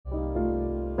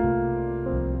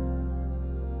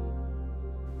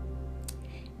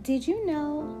Did you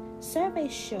know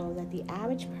surveys show that the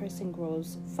average person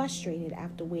grows frustrated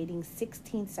after waiting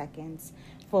 16 seconds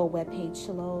for a web page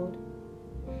to load?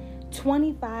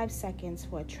 25 seconds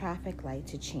for a traffic light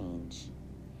to change.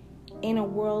 In a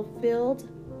world filled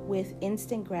with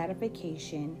instant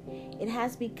gratification, it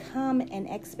has become an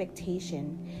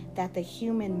expectation that the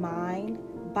human mind,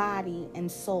 body,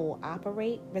 and soul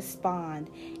operate,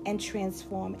 respond, and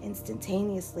transform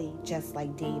instantaneously, just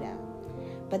like data.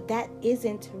 But that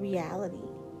isn't reality.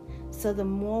 So the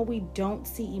more we don't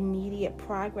see immediate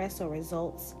progress or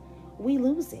results, we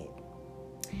lose it.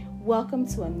 Welcome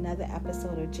to another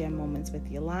episode of Gem Moments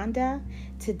with Yolanda.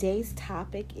 Today's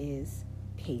topic is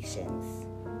patience.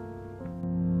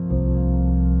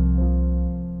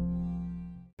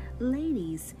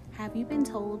 Ladies, have you been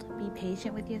told be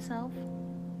patient with yourself?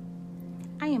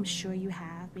 I am sure you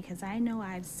have, because I know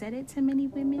I've said it to many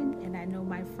women, and I know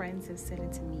my friends have said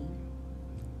it to me.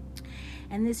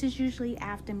 And this is usually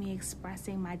after me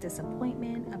expressing my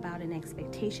disappointment about an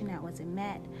expectation that wasn't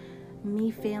met,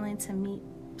 me failing to meet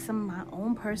some of my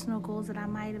own personal goals that I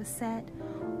might have set,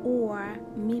 or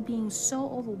me being so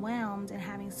overwhelmed and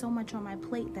having so much on my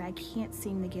plate that I can't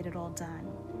seem to get it all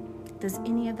done. Does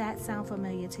any of that sound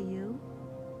familiar to you?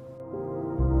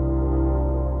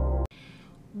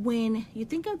 When you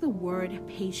think of the word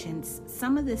patience,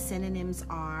 some of the synonyms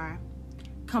are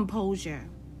composure,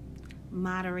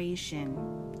 moderation,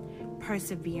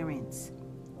 perseverance,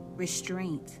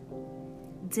 restraint,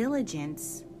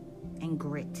 diligence, and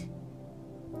grit.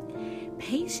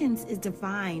 Patience is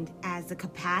defined as the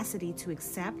capacity to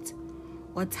accept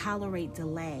or tolerate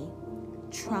delay,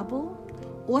 trouble,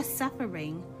 or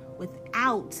suffering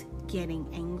without getting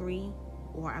angry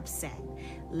or upset.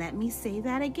 Let me say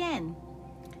that again.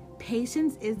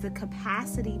 Patience is the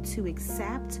capacity to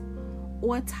accept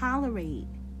or tolerate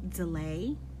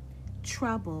delay,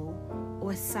 trouble,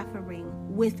 or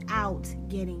suffering without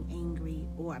getting angry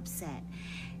or upset.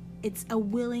 It's a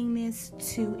willingness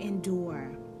to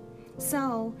endure.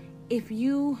 So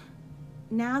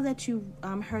now that you've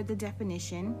heard the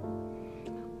definition,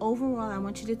 overall, I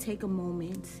want you to take a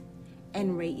moment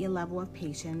and rate your level of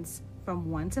patience from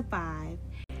 1 to 5.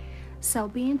 So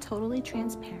being totally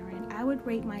transparent, I would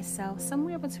rate myself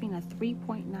somewhere between a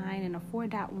 3.9 and a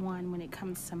 4.1 when it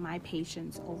comes to my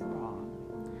patience overall.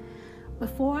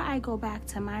 Before I go back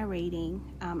to my rating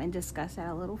and discuss that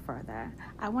a little further,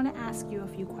 I want to ask you a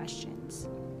few questions.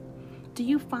 Do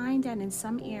you find that in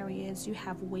some areas you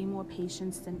have way more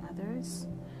patience than others?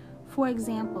 For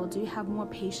example, do you have more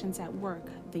patience at work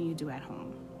than you do at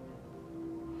home?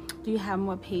 Do you have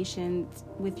more patience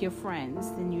with your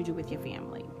friends than you do with your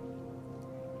family?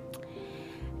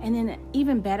 And then an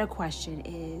even better question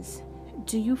is,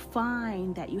 do you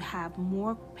find that you have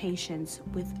more patience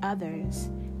with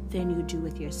others than you do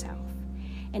with yourself?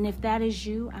 And if that is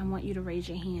you, I want you to raise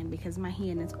your hand, because my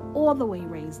hand is all the way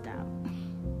raised up.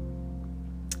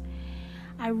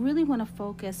 I really want to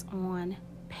focus on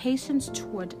patience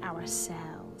toward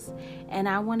ourselves, and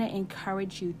I want to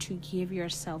encourage you to give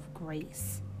yourself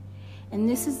grace. And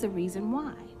this is the reason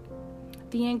why.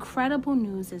 The incredible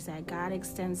news is that God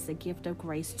extends the gift of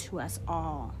grace to us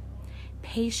all.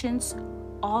 Patience,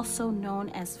 also known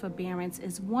as forbearance,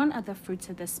 is one of the fruits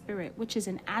of the Spirit, which is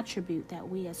an attribute that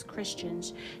we as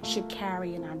Christians should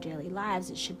carry in our daily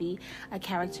lives. It should be a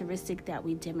characteristic that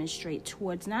we demonstrate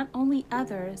towards not only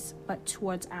others, but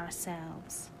towards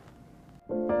ourselves.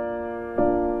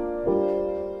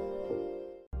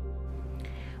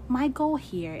 My goal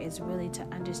here is really to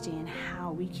understand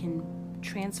how we can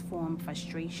transform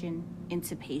frustration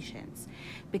into patience,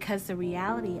 because the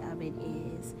reality of it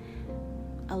is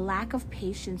a lack of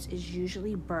patience is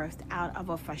usually birthed out of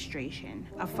a frustration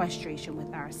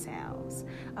with ourselves,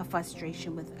 a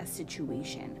frustration with a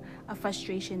situation, a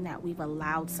frustration that we've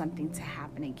allowed something to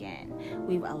happen again.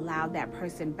 We've allowed that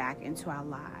person back into our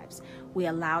lives. We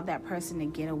allowed that person to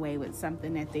get away with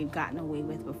something that they've gotten away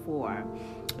with before.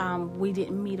 We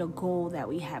didn't meet a goal that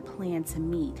we had planned to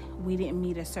meet. We didn't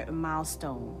meet a certain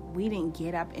milestone. We didn't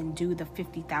get up and do the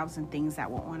 50,000 things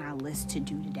that were on our list to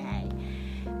do today.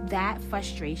 That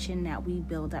frustration that we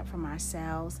build up from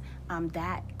ourselves,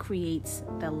 that creates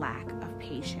the lack of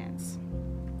patience.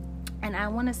 And I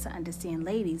want us to understand,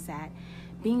 ladies, that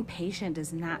being patient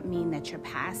does not mean that you're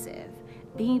passive.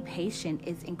 Being patient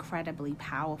is incredibly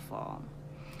powerful.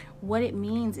 What it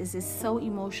means is it's so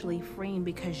emotionally freeing,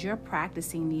 because you're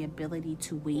practicing the ability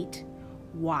to wait,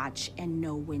 watch, and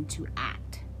know when to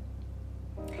act.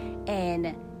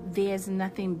 And there's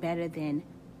nothing better than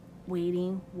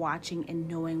waiting, watching, and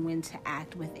knowing when to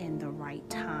act within the right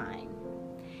time.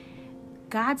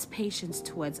 God's patience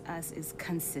towards us is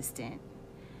consistent.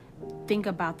 think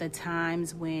about the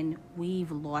times when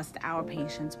we've lost our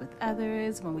patience with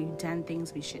others, when we've done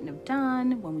things we shouldn't have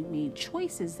done, when we made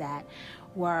choices that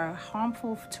were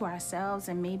harmful to ourselves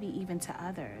and maybe even to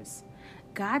others.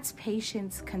 God's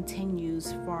patience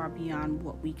continues far beyond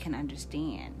what we can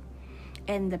understand.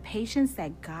 And the patience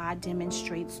that God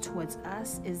demonstrates towards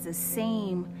us is the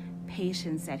same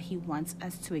patience that He wants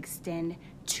us to extend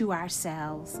to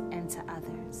ourselves and to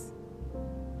others.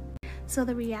 So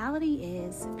the reality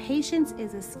is, patience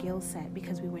is a skill set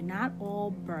because we were not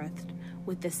all birthed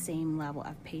with the same level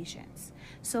of patience.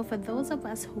 So for those of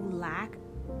us who lack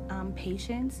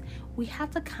patience, we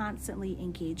have to constantly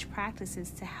engage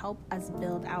practices to help us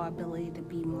build our ability to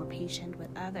be more patient with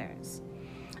others.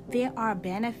 There are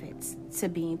benefits to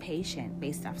being patient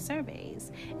based off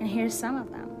surveys, and here's some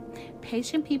of them.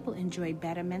 Patient people enjoy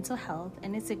better mental health,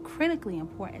 and it's critically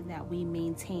important that we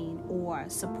maintain or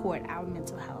support our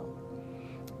mental health.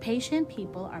 Patient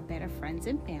people are better friends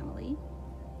and family.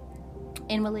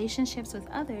 In relationships with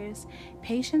others,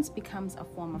 patience becomes a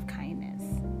form of kindness.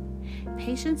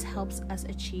 Patience helps us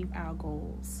achieve our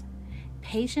goals.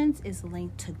 Patience is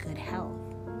linked to good health.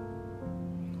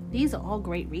 These are all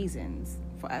great reasons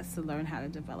for us to learn how to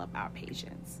develop our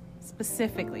patience,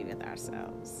 specifically with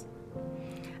ourselves.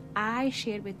 I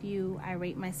shared with you, I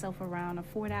rate myself around a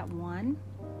 4.1,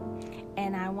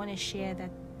 and I want to share that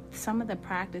some of the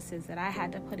practices that I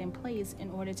had to put in place in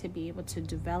order to be able to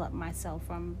develop myself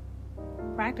from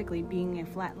practically being in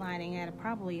flatlining at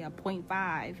probably a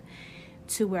 0.5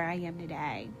 to where I am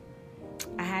today.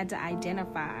 I had to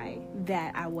identify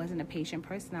that I wasn't a patient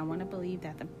person. I want to believe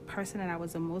that the person that I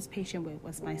was the most patient with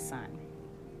was my son.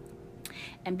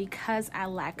 And because I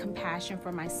lack compassion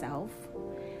for myself,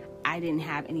 I didn't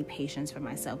have any patience for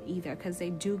myself either, because they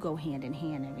do go hand in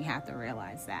hand, and we have to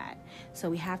realize that. So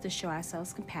we have to show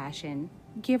ourselves compassion,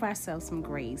 give ourselves some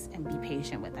grace, and be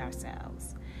patient with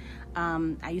ourselves.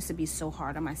 I used to be so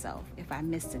hard on myself. If I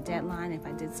missed a deadline, if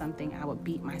I did something, I would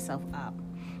beat myself up.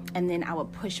 And then I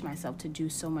would push myself to do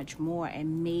so much more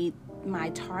and made my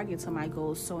targets or my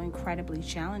goals so incredibly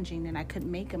challenging that I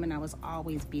couldn't make them, and I was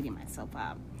always beating myself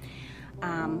up.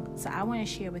 So I want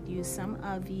to share with you some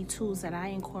of the tools that I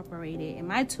incorporated in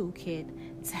my toolkit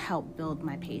to help build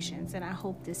my patience, and I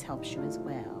hope this helps you as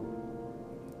well.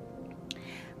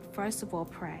 First of all,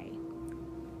 pray.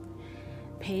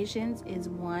 Patience is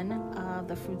one of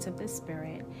the fruits of the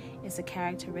Spirit. It's a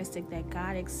characteristic that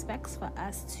God expects for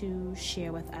us to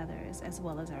share with others as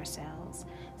well as ourselves.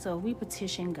 So if we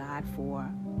petition God for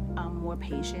more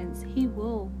patience, He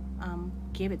will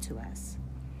give it to us.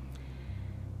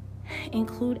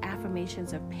 Include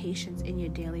affirmations of patience in your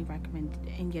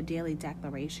daily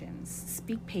declarations.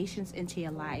 Speak patience into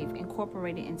your life,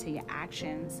 incorporate it into your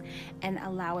actions, and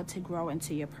allow it to grow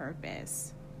into your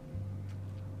purpose.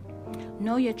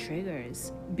 Know your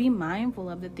triggers. Be mindful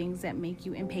of the things that make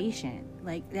you impatient.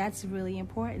 That's really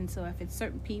important. So if it's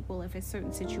certain people, if it's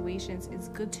certain situations, it's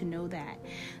good to know that.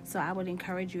 So I would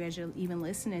encourage you, as you're even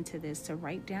listening to this, to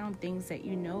write down things that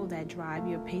you know that drive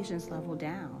your patience level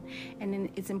down. And then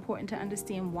it's important to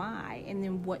understand why, and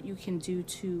then what you can do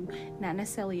to not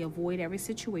necessarily avoid every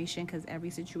situation, because every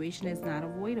situation is not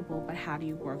avoidable, but how do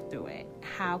you work through it?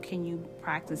 How can you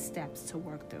practice steps to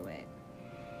work through it?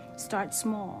 Start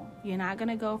small. You're not going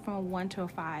to go from a 1 to a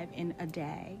 5 in a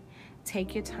day.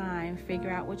 Take your time,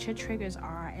 figure out what your triggers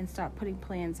are, and start putting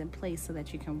plans in place so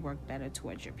that you can work better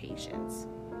towards your patience.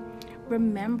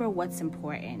 Remember what's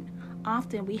important.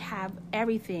 Often we have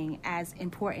everything as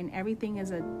important. Everything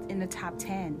is in the top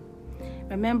 10.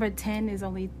 Remember, 10 is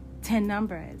only 10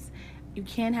 numbers. You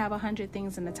can't have 100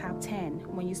 things in the top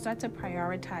 10. When you start to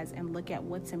prioritize and look at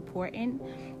what's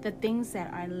important, the things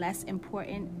that are less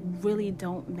important really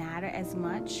don't matter as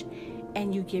much,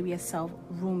 and you give yourself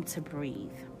room to breathe.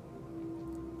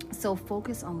 So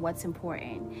focus on what's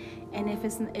important. And if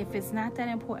it's not that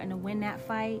important to win that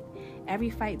fight, every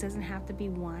fight doesn't have to be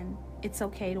won. It's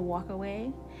okay to walk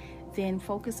away. Then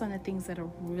focus on the things that are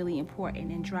really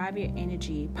important and drive your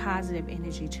energy, positive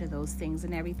energy, to those things,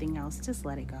 and everything else, just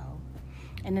let it go.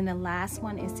 And then the last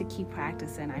one is to keep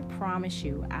practicing. I promise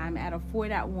you, I'm at a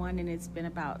 4.1, and it's been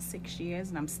about 6 years,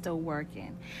 and I'm still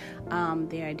working.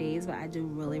 There are days where I do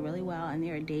really, really well, and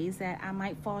there are days that I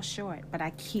might fall short, but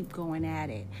I keep going at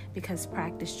it, because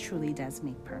practice truly does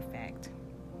make perfect.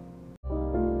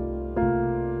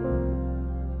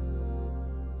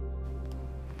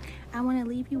 I want to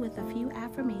leave you with a few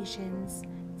affirmations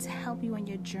to help you on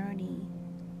your journey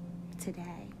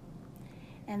today.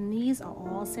 And these are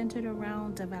all centered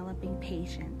around developing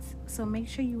patience. So make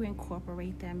sure you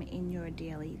incorporate them in your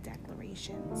daily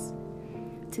declarations.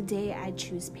 Today, I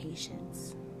choose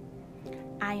patience.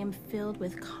 I am filled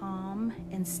with calm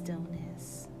and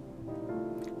stillness.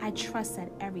 I trust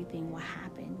that everything will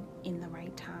happen in the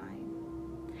right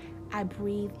time. I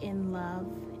breathe in love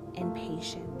and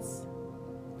patience.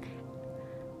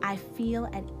 I feel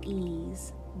at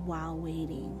ease while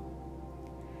waiting.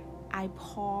 I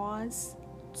pause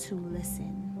to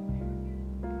listen.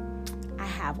 I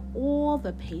have all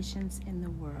the patience in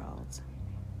the world.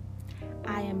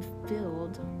 I am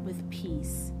filled with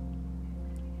peace.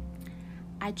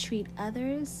 I treat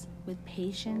others with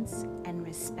patience and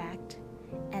respect,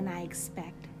 and I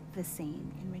expect the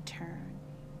same in return.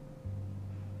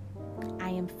 I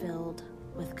am filled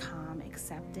with calm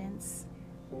acceptance,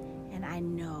 and I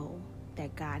know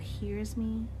that God hears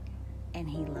me and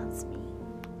He loves me.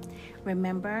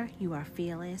 Remember, you are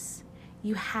fearless,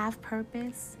 you have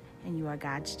purpose, and you are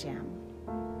God's gem.